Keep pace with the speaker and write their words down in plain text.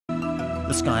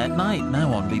The Sky at Night,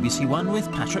 now on BBC One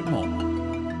with Patrick Moore.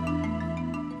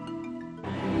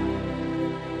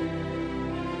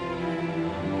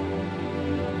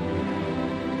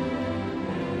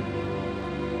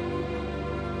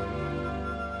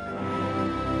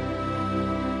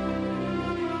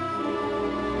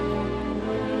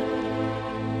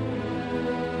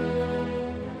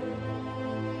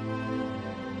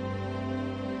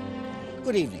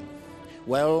 Good evening.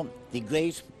 Well, the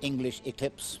great English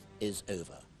eclipse is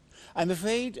over. I'm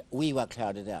afraid we were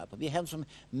clouded out, but we have some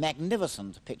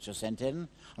magnificent pictures sent in,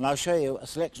 and I'll show you a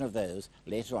selection of those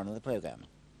later on in the programme.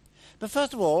 But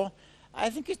first of all, I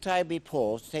think it's time we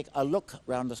pause to take a look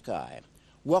round the sky.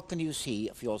 What can you see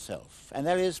for yourself? And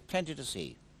there is plenty to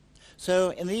see.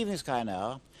 So in the evening sky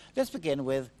now, let's begin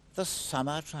with the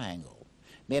summer triangle,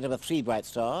 made up of three bright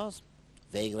stars,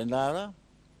 Vega in Lyra,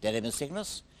 Deneb in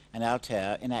Cygnus, and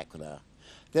Altair in Aquila.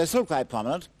 They're still quite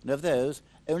prominent, and of those,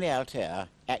 only Altair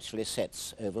actually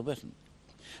sets over Britain.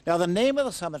 Now, the name of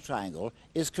the summer triangle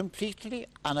is completely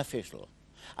unofficial.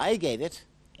 I gave it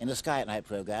in the Sky at Night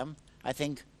programme, I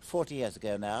think 40 years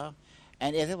ago now,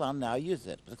 and everyone now uses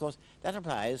it. But of course, that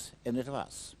applies only to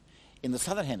us. In the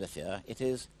southern hemisphere, it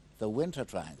is the winter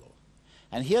triangle.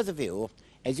 And here's a view,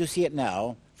 as you see it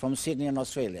now, from Sydney in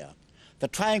Australia. The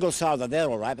triangle stars are there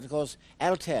all right, but of course,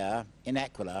 Altair in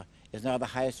Aquila is now the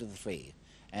highest of the three,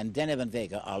 and Deneb and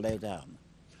Vega are low down.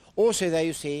 Also there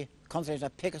you see constellation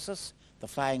of Pegasus, the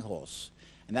flying horse,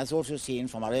 and that's also seen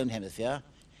from our own hemisphere,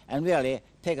 and really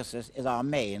Pegasus is our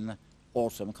main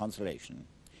autumn constellation.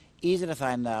 Easy to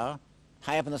find now,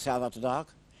 high up in the south after dark,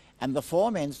 and the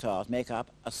four main stars make up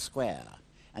a square,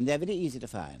 and they're very easy to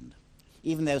find,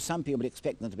 even though some people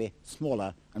expect them to be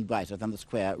smaller and brighter than the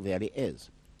square really is.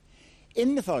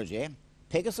 In mythology,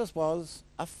 Pegasus was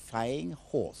a flying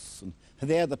horse, and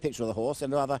there's the picture of the horse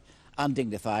in a rather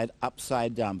undignified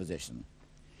upside-down position.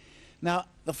 Now,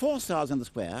 the four stars in the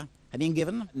square have been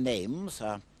given names,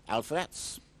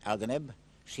 Alpheratz, Alganeb,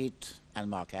 Sheet, and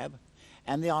Markab,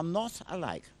 and they are not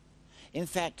alike. In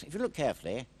fact, if you look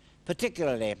carefully,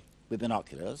 particularly with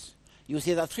binoculars, you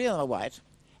see that three of them are white,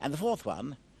 and the fourth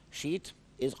one, Sheet,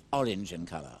 is orange in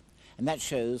colour, and that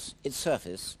shows its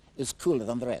surface is cooler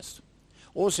than the rest.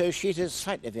 Also, Sheet is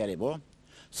slightly variable.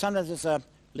 Sometimes it's a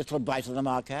little brighter than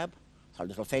Markab, a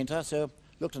little fainter, so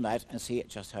look tonight and see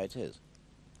just how it is.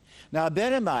 Now,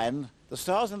 bear in mind, the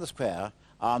stars in the square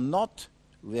are not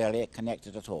really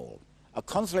connected at all. A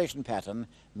constellation pattern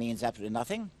means absolutely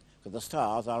nothing, because the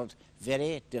stars are at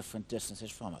very different distances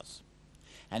from us.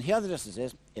 And here are the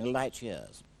distances in light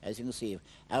years. As you can see,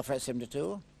 Alpha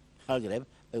 72, Alganeb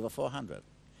over 400.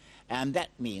 And that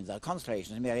means our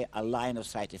constellation is merely a line of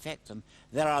sight effect, and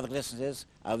there are the distances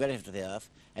are relative to the Earth,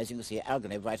 as you can see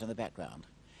Alganeb right in the background.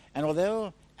 And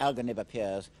although Alganeb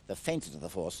appears the faintest of the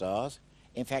four stars,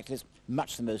 in fact it's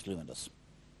much the most luminous.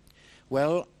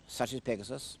 Well, such is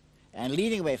Pegasus, and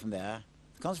leading away from there,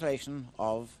 the constellation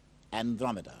of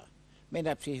Andromeda, made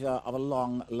up of a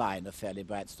long line of fairly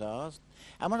bright stars,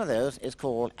 and one of those is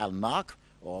called Almach,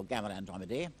 or Gamma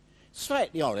Andromedae,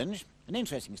 slightly orange, an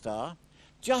interesting star,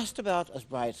 just about as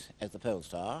bright as the pole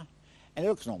star, and it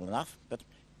looks normal enough, but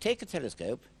take a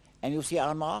telescope and you'll see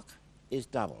Almach is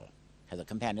double, has a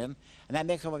companion, and that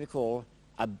makes it what we call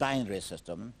a binary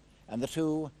system, and the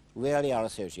two rarely are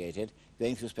associated,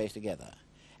 going through space together.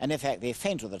 And in fact, the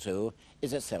fainter of the two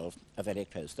is itself a very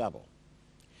close double.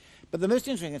 But the most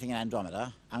interesting thing in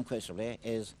Andromeda, unquestionably,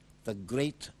 is the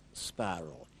Great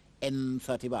Spiral,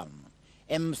 M31.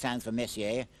 M stands for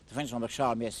Messier, the French number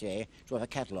Charles Messier, drew up a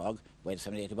catalogue, weight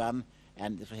 781,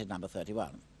 and this was his number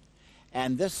 31.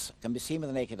 And this can be seen with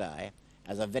the naked eye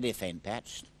as a very faint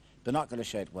patch. Binoculars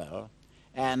show it well,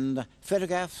 and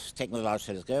photographs taken with a large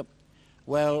telescope,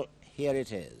 well, here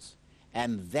it is.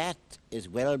 And that is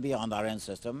well beyond our own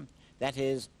system. That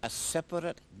is a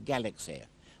separate galaxy,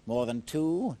 more than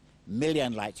 2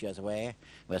 million light years away.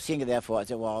 We're seeing it therefore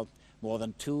as it was more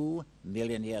than 2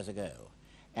 million years ago.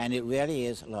 And it really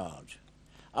is large.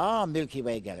 Our Milky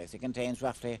Way galaxy contains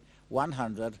roughly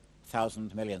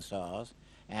 100,000 million stars,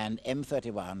 and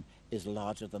M31 is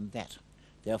larger than that.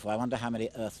 Therefore, I wonder how many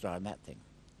Earths are in that thing.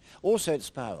 Also, its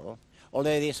spiral,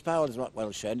 although the spiral is not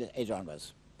well shown, it's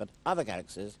age-onwards, but other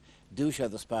galaxies do show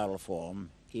the spiral form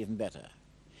even better.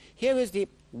 Here is the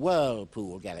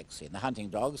Whirlpool Galaxy, the hunting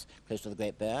dogs, close to the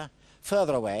Great Bear,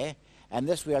 further away, and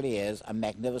this really is a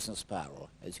magnificent spiral,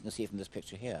 as you can see from this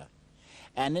picture here.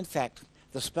 And in fact,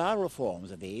 the spiral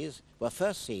forms of these were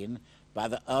first seen by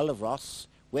the Earl of Ross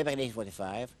way back in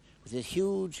 1845 with his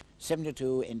huge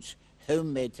 72-inch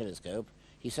homemade telescope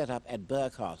he set up at Birr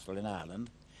Castle in Ireland.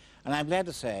 And I'm glad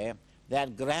to say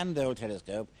that grand old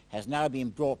telescope has now been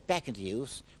brought back into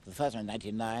use for the first time in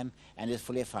 1909 and is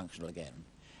fully functional again.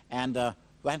 And right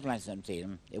until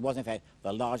 1917, it was in fact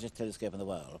the largest telescope in the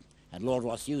world, and Lord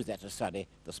Rosse used that to study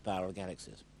the spiral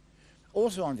galaxies.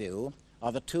 Also on view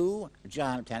are the two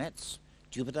giant planets,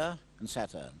 Jupiter and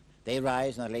Saturn. They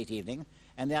rise in the late evening,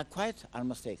 and they are quite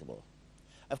unmistakable.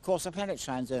 Of course, the planet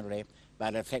shines only by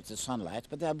reflected sunlight,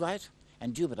 but they're bright,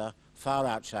 and Jupiter far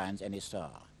outshines any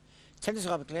star.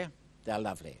 Telescopically, they're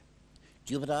lovely.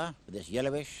 Jupiter, with its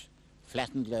yellowish,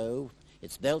 flattened globe,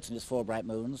 its belt and its four bright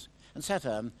moons, and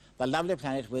Saturn, the lovely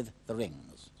planet with the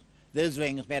rings. Those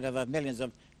rings made up of millions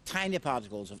of tiny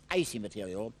particles of icy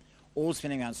material, all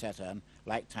spinning around Saturn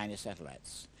like tiny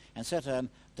satellites. And Saturn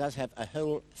does have a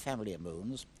whole family of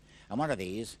moons, and one of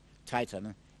these,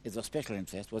 Titan, is of special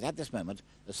interest, because at this moment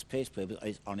the space probe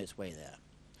is on its way there.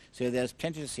 So there's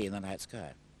plenty to see in the night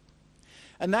sky.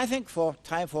 And I think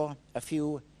time for a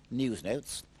few news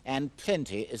notes, and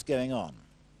plenty is going on.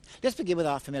 Let's begin with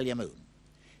our familiar moon.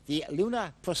 The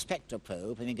Lunar Prospector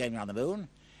probe has been going around the moon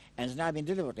and has now been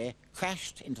deliberately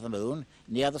crashed into the moon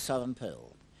near the southern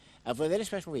pole, for a very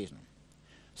special reason.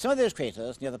 Some of those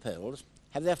craters near the poles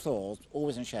have their floors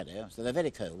always in shadow, so they're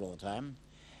very cold all the time,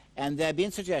 and there have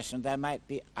been suggestions there might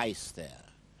be ice there.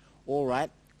 All right,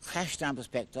 crash down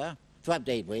Prospector, throw up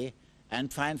debris,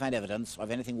 and try and find evidence of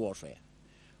anything watery.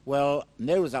 Well,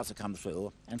 no results have come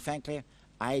through, and frankly,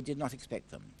 I did not expect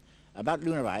them. About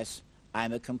lunar ice,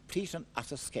 I'm a complete and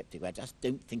utter skeptic. I just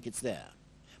don't think it's there.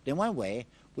 But in one way,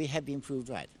 we have been proved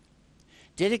right.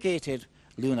 Dedicated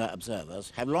lunar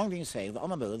observers have long been saying that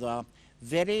on the moon there are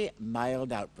very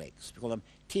mild outbreaks. We call them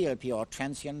TLP, or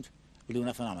transient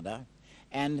lunar phenomena,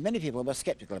 and many people were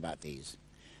skeptical about these.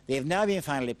 They have now been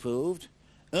finally proved.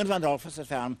 Ernst van Dolphus has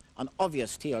found an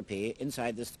obvious TLP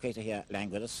inside this crater here,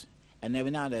 Languidus, and we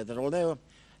now know that although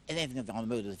anything on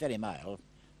the moon is very mild,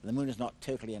 the moon is not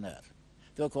totally inert.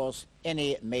 Though, of course,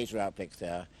 any major outbreaks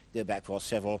there go back for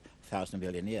several thousand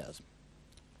million years.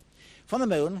 From the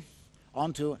moon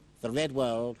onto the red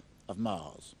world of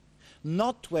Mars.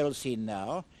 Not well seen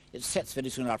now. It sets very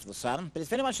soon after the sun, but it's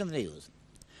very much in the news.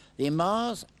 The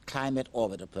Mars Climate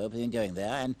Orbiter probe has been going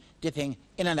there and dipping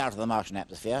in and out of the Martian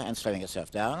atmosphere and slowing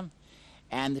itself down.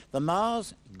 And the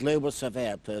Mars Global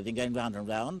Surveyor probe has been going round and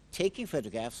round, taking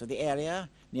photographs of the area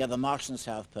near the Martian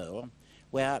South Pole,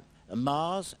 where a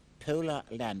Mars polar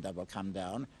lander will come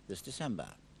down this December.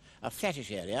 A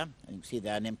flattish area, and you can see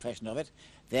there an impression of it.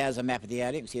 There's a map of the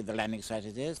area. You can see the landing site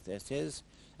it is. There it is,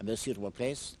 a most suitable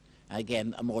place.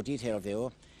 Again, a more detailed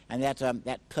view. And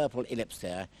that purple ellipse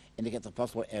there indicates the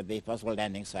possible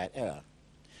landing site error.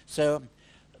 So,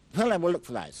 well, we'll look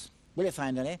for ice. Will it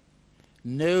find any?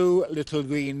 No little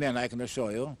green men, I can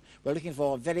assure you. We're looking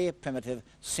for very primitive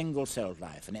single-celled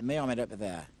life, and it may or may not be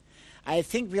there. I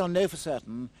think we'll know for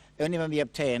certain only when we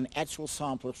obtain actual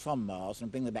samples from Mars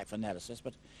and bring them back for analysis,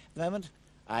 but at the moment,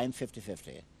 I'm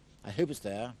 50-50. I hope it's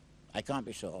there. I can't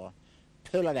be sure.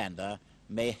 Polar lander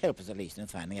may help us at least in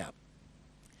finding out.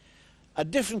 A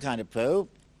different kind of probe,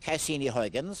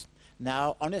 Cassini-Huygens,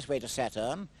 now on its way to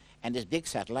Saturn and its big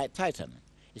satellite Titan.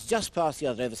 It's just passed the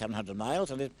Earth over 700 miles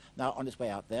and it's now on its way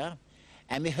out there.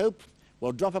 And we hope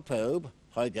we'll drop a probe,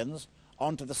 Huygens,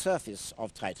 onto the surface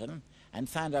of Titan and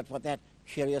find out what that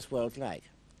curious world's like.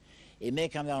 It may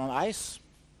come down on ice,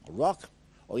 or rock,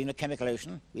 or even a chemical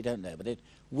ocean. We don't know, but it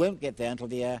won't get there until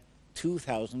the year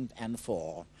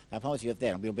 2004. I promise you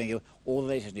then we'll bring you all the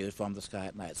latest news from the sky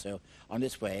at night. So on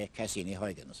its way,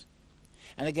 Cassini-Huygens.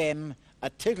 And again, a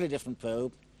totally different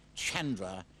probe,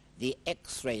 Chandra, the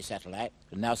X-ray satellite,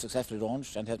 now successfully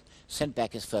launched and has sent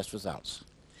back its first results.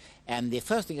 And the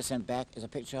first thing it sent back is a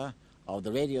picture of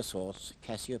the radio source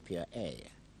Cassiopeia A.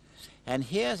 And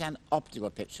here's an optical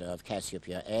picture of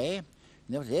Cassiopeia A. You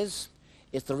know what it is?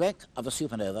 It's the wreck of a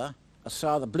supernova, a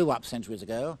star that blew up centuries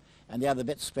ago, and the other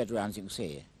bits spread around, as you can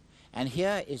see. And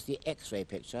here is the X-ray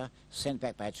picture sent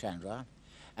back by Chandra,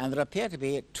 and there appear to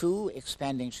be two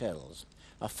expanding shells,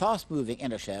 a fast-moving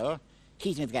inner shell,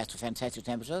 heating the gas to fantastic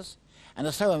temperatures, and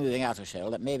a slower-moving outer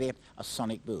shell that may be a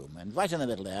sonic boom. And right in the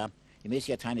middle there, you may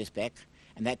see a tiny speck,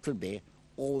 and that could be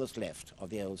all that's left of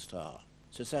the old star.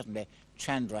 So certainly,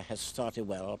 Chandra has started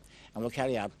well, and will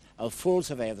carry out a full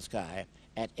survey of the sky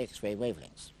at X-ray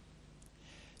wavelengths.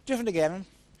 Different again,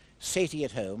 SETI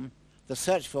at home, the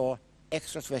search for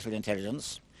extraterrestrial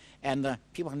intelligence, and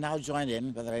people have now joined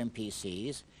in with their own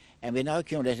PCs, and we now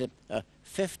accumulated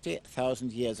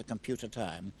 50,000 years of computer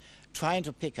time trying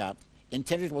to pick up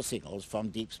intelligible signals from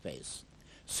deep space.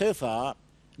 So far,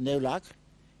 no luck.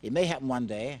 It may happen one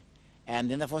day,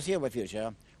 and in the foreseeable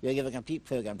future, we'll give a complete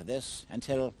program to this and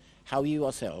tell how you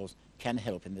yourselves can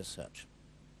help in this search.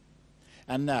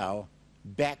 And now,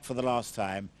 back for the last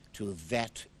time to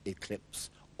that eclipse,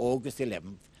 August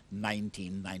 11th,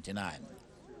 1999.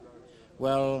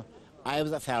 Well, I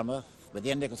was at Falmouth with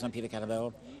Ian Nicholson and Peter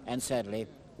Catabell, and sadly,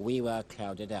 we were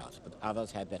clouded out, but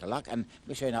others had better luck, and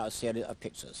we'll show you now a series of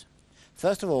pictures.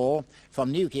 First of all,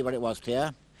 from Newquay, where it was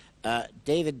clear,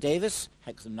 David Davis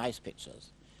had some nice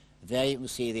pictures. There you can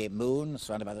see the moon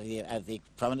surrounded by the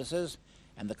prominences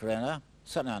and the corona,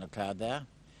 certainly on a cloud there,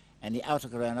 and the outer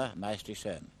corona nicely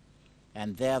shown.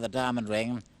 And there the diamond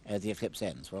ring as the eclipse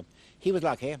ends. Well, he was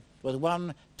lucky. There was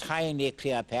one tiny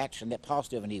clear patch, and it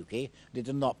passed over Newquay, and it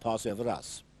did not pass over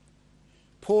us.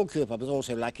 Paul Cooper was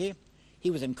also lucky.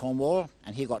 He was in Cornwall,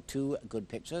 and he got two good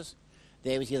pictures.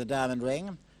 There we see the diamond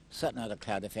ring, certainly had a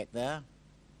cloud effect there,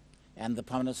 and the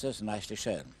prominences nicely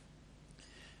shown.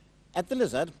 At the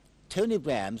Lizard, Tony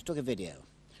Brand took a video.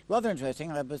 Rather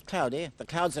interesting. It was cloudy, the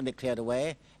clouds suddenly cleared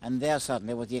away, and there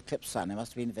suddenly was the eclipse sun. It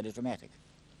must have been very dramatic.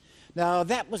 Now,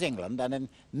 that was England, and in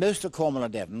most of Cornwall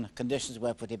and Devon, conditions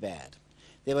were pretty bad.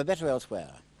 They were better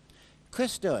elsewhere.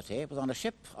 Chris Doherty was on a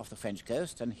ship off the French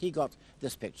coast, and he got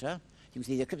this picture. You can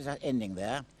see the eclipse ending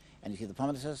there, and you see the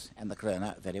prominences and the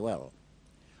corona very well.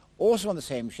 Also on the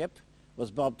same ship was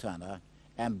Bob Turner,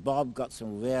 and Bob got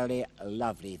some really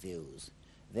lovely views.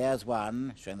 There's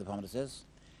one showing the prominences,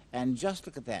 and just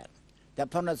look at that. That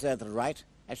prominence there to the right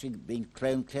actually being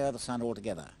clone clear of the sun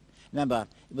altogether. Remember,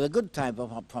 it was a good time for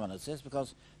prominences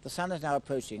because the sun is now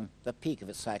approaching the peak of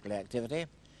its cyclic activity,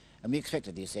 and we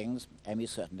expected these things, and we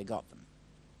certainly got them.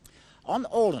 On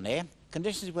Alderney,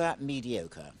 conditions were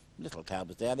mediocre. Little cloud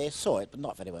was there. They saw it, but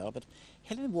not very well. But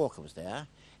Helen Walker was there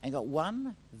and got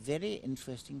one very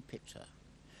interesting picture.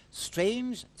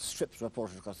 Strange strips were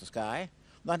reported across the sky.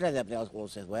 Not only that, but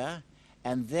also were.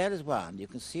 And there is one. You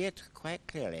can see it quite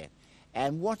clearly.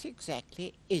 And what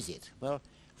exactly is it? Well,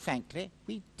 frankly,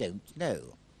 we don't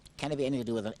know. Can it be anything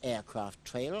to do with an aircraft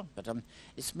trail? But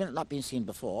it's not been seen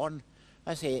before. And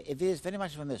I say, it is very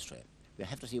much of a mystery. We'll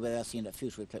have to see whether they're seen at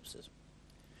future eclipses.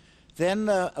 Then,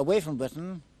 away from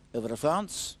Britain, over to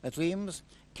France, at Reims,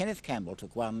 Kenneth Campbell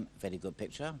took one very good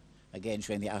picture, again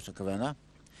showing the outer corona.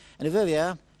 And over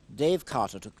here, Dave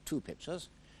Carter took two pictures.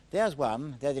 There's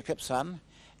one, there's the eclipse sun,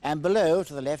 and below,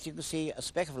 to the left, you can see a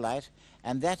speck of light,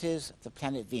 and that is the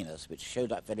planet Venus, which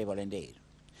showed up very well indeed.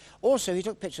 Also, he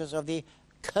took pictures of the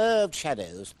curved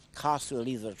shadows cast through the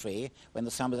leaves of a tree when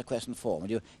the sun was a crescent form, and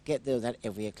you get those at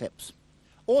every eclipse.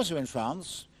 Also in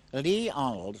France, Lee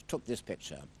Arnold took this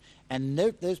picture, and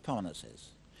note those prominences.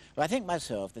 Well, I think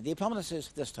myself that the prominences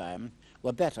this time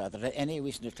were better than at any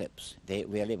recent eclipse. They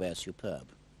really were superb.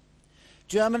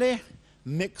 Germany,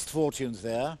 mixed fortunes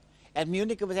there. At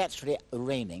Munich it was actually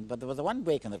raining, but there was one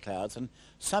break in the clouds, and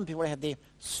some people had the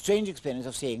strange experience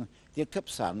of seeing the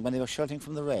eclipse sun when they were sheltering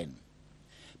from the rain.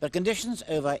 But conditions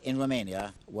over in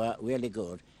Romania were really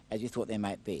good, as you thought they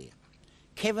might be.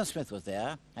 Kevin Smith was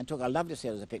there and took a lovely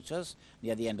series of pictures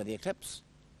near the end of the eclipse.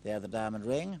 There the diamond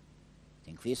ring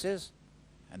increases,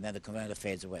 and then the corona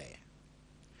fades away.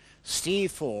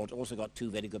 Steve Ford also got two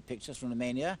very good pictures from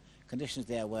Romania. Conditions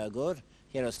there were good.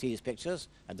 Here are Steve's pictures,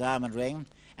 a diamond ring,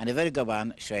 and a very good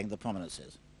one showing the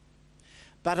prominences.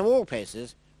 But of all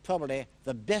places, probably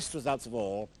the best results of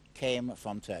all came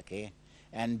from Turkey,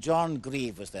 and John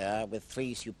Grieve was there with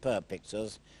three superb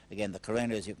pictures. Again, the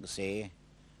corona, as you can see,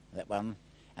 that one,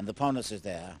 and the prominences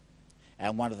there,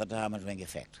 and one of the diamond ring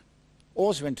effect.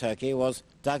 Also in Turkey was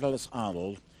Douglas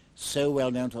Arnold, so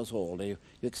well known to us all. You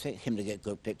expect him to get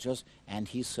good pictures, and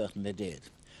he certainly did.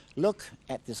 Look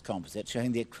at this composite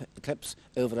showing the eclipse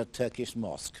over a Turkish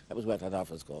mosque. That was worked out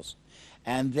afterwards, of course.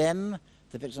 And then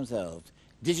the pictures themselves,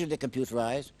 digitally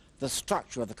computerized, the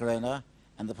structure of the corona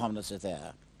and the prominences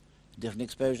there. Different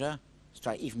exposure,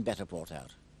 even better brought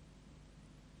out.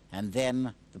 And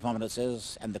then the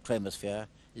prominences and the chromosphere,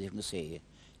 as you can see.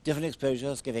 Different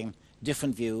exposures giving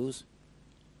different views,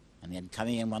 and then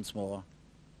coming in once more.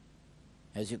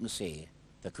 As you can see,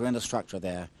 the corona structure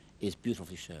there is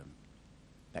beautifully shown.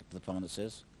 Back to the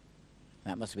prominences.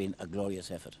 That must have been a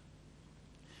glorious effort.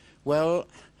 Well,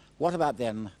 what about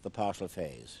then the partial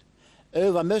phase?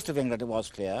 Over most of England it was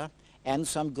clear, and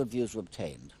some good views were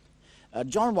obtained.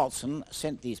 John Watson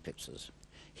sent these pictures.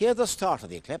 Here's the start of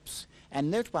the eclipse, and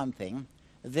note one thing.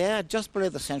 There, just below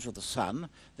the center of the sun,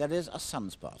 there is a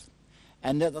sunspot.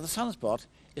 And note that the sunspot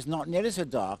is not nearly so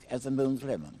dark as the moon's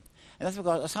limb. And that's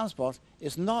because a sunspot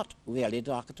is not really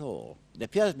dark at all. It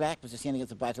appears black, but it's seen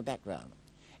against a brighter background.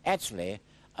 Actually,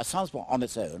 a sunspot on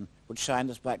its own would shine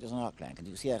as bright as an arc lamp, and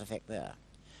you can see that effect there.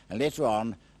 And later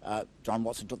on, John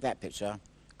Watson took that picture,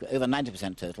 over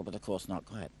 90% total, but of course not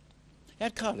quite.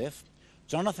 At Cardiff,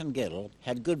 Jonathan Gill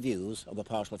had good views of the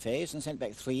partial phase and sent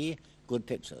back 3 good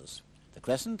pictures. The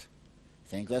crescent,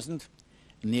 thin crescent,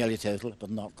 nearly total, but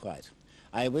not quite.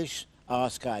 I wish our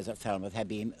skies at Falmouth had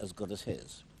been as good as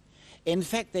his. In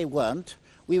fact, they weren't.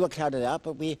 We were clouded up,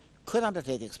 but we could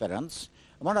undertake experiments.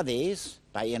 One of these,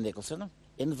 by Ian Nicholson,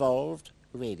 involved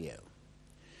radio.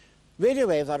 Radio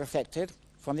waves are reflected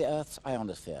from the Earth's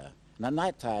ionosphere, and at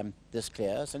night time this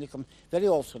clears, and you can very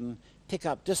often pick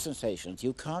up distant stations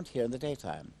you can't hear in the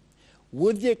daytime.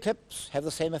 Would the eclipse have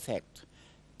the same effect?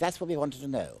 That's what we wanted to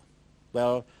know.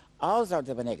 Well, our results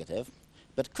were negative,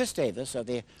 but Chris Davis of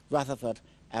the Rutherford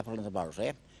Appleton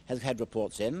Laboratory has had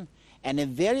reports in, and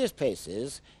in various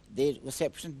places the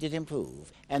reception did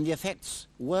improve, and the effects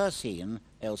were seen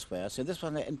elsewhere, so this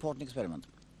was an important experiment.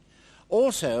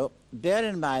 Also, bear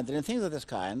in mind that in things of this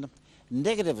kind,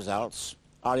 negative results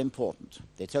are important.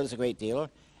 They tell us a great deal,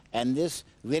 and this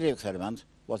radio experiment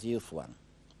was a useful one.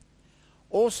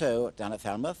 Also, down at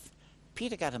Falmouth,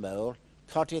 Peter Gattermole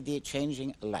plotted the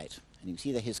changing light. And you can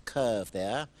see that his curve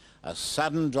there, a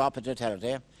sudden drop in totality.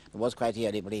 It was quite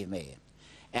eerie, believe me.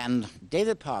 And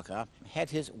David Parker had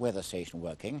his weather station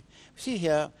working. See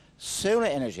here, solar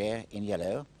energy in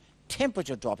yellow,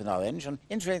 temperature drop in orange, and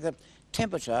interestingly, the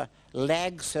temperature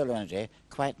lags solar energy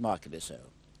quite markedly so.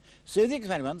 So the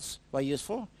experiments were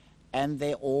useful, and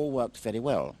they all worked very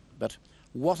well. But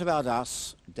what about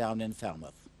us down in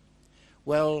Falmouth?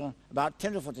 Well, about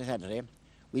 10 to 40 Saturday,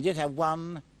 we did have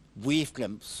one brief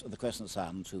glimpse of the crescent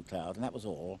sun through cloud, and that was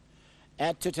all.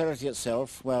 At totality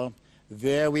itself, well,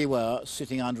 there we were,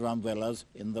 sitting under umbrellas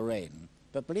in the rain.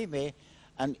 But believe me,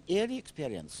 an eerie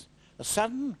experience. A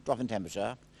sudden drop in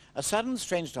temperature, a sudden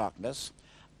strange darkness,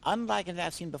 unlike anything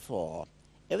I've seen before.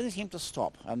 Everything seemed to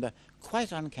stop, and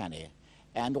quite uncanny.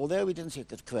 And although we didn't see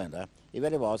it at corona, it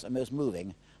really was a most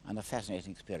moving and a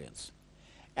fascinating experience.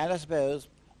 And I suppose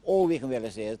all we can really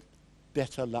say is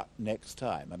better luck next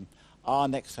time. And our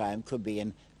next time could be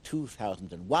in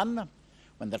 2001,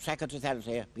 when the track of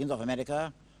totality begins off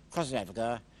America, crosses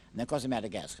Africa, and then crosses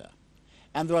Madagascar.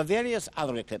 And there are various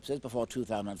other eclipses before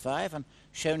 2005, and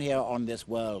shown here on this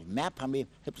world map, and we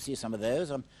hope to see some of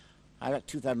those. I like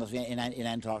 2003 in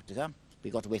Antarctica.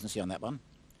 We've got to wait and see on that one.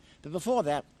 But before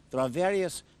that, there are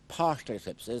various partial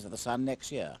eclipses of the sun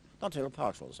next year, not total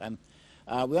partials, and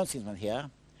we won't see them here,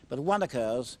 but one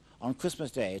occurs on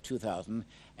Christmas Day 2000,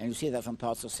 and you see that from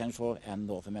parts of Central and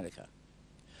North America.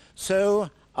 So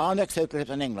our next total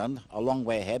eclipse in England, a long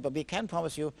way ahead, but we can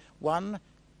promise you one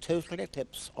total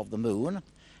eclipse of the moon,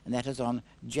 and that is on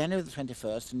January the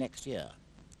 21st next year.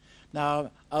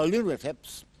 Now, a lunar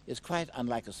eclipse is quite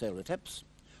unlike a solar eclipse.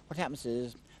 What happens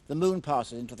is the moon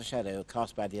passes into the shadow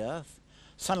cast by the Earth,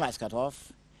 sunlight's cut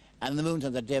off, and the moon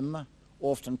turns a dim,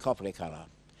 often coppery colour.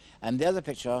 And there's a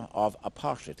picture of a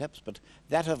partial eclipse, but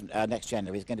that of next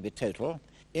January is going to be total.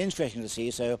 Interesting to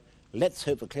see, so let's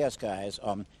hope for clear skies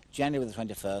on January the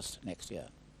 21st next year.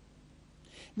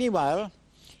 Meanwhile,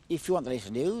 if you want the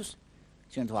latest news,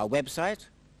 tune to our website,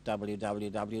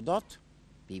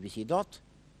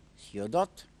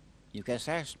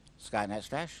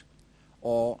 www.bbc.co.uk/Skynet/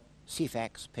 or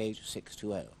CFAX page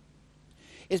 620.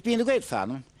 It's been a great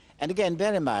fun, and again,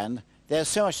 bear in mind, there's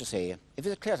so much to see. If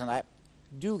it's clear tonight,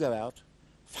 do go out,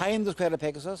 find the square of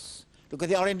Pegasus, look at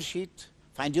the orange sheet,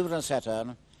 find Jupiter and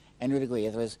Saturn, and you'll agree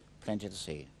there is plenty to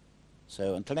see.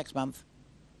 So until next month,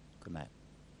 good night.